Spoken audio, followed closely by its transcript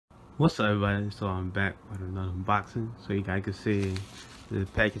What's up, everybody? So I'm back with another unboxing. So you guys can see the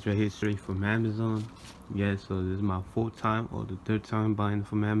package right here straight from Amazon. Yeah, so this is my fourth time or the third time buying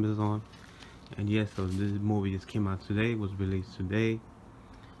from Amazon. And yeah, so this movie just came out today, was released today.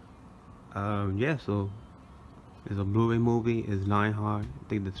 Yeah, so it's a Blu-ray movie. It's Lionheart. I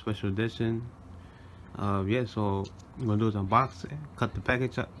think the special edition. Yeah, so I'm gonna do is unbox it, cut the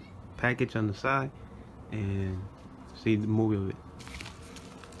package on the side, and see the movie of it.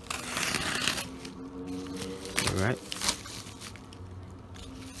 Alright.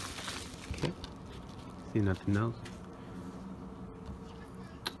 Okay. See nothing else.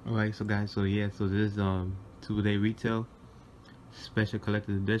 Alright, so guys, so yeah, so this is 2-day retail. Special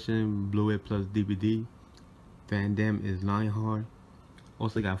collector's edition, Blu-ray plus DVD. Van Damme is Lionheart.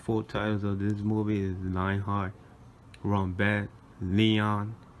 Also got full titles of this movie is Lionheart, Run Bad,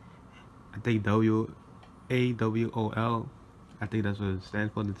 Leon. I think WAWOL. I think that's what it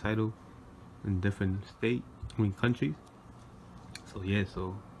stands for, the title in different countries. So yeah,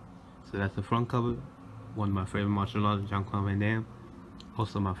 so that's the front cover. One of my favorite martial artists, Jean-Claude Van Damme.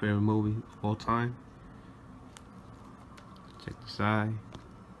 Also my favorite movie of all time. Check the side.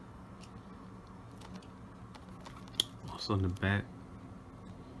 Also in the back,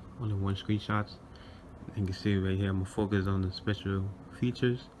 only one screenshots. You can see right here, I'm gonna focus on the special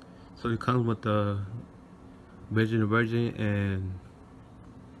features. So it comes with the original version and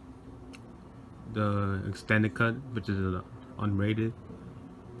the extended cut, which is unrated.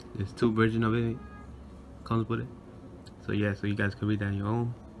 There's two versions of it. Comes with it. So yeah, so you guys can read that on your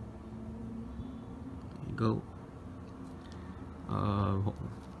own. There you go.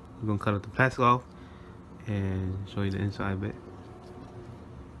 We're gonna cut up the plastic off and show you the inside of it.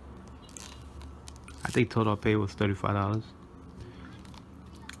 I think total I paid was $35.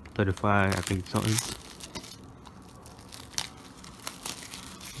 35, I think something.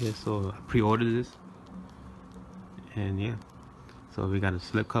 Yeah, so I pre-ordered this, and yeah, so we got a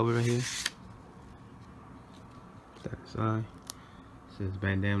slip cover right here. That side says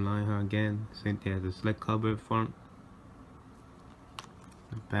Van Damme Lionheart again. Same thing as the slip cover front.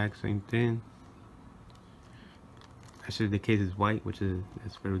 The back, same thing. Actually, the case is white, which is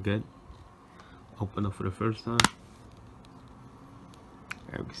very good. Open up for the first time.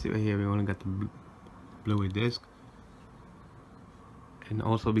 As you can see right here, we only got the Blu-ray disc. And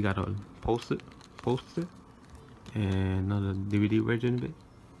also we got a poster and another DVD version of it.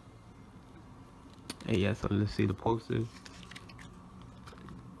 And yeah, so let's see the poster.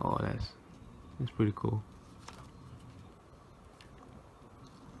 Oh, that's pretty cool.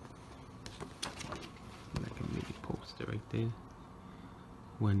 Like a mini poster right there.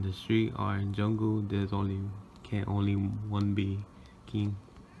 When the streets are in jungle, there's only one be king.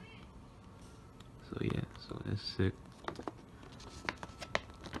 So yeah, so that's sick.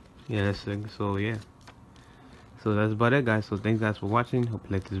 Yeah, that's sick. So yeah, so that's about it, guys. So thanks guys for watching. Hope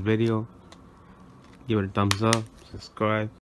you like this video. Give it a thumbs up, subscribe.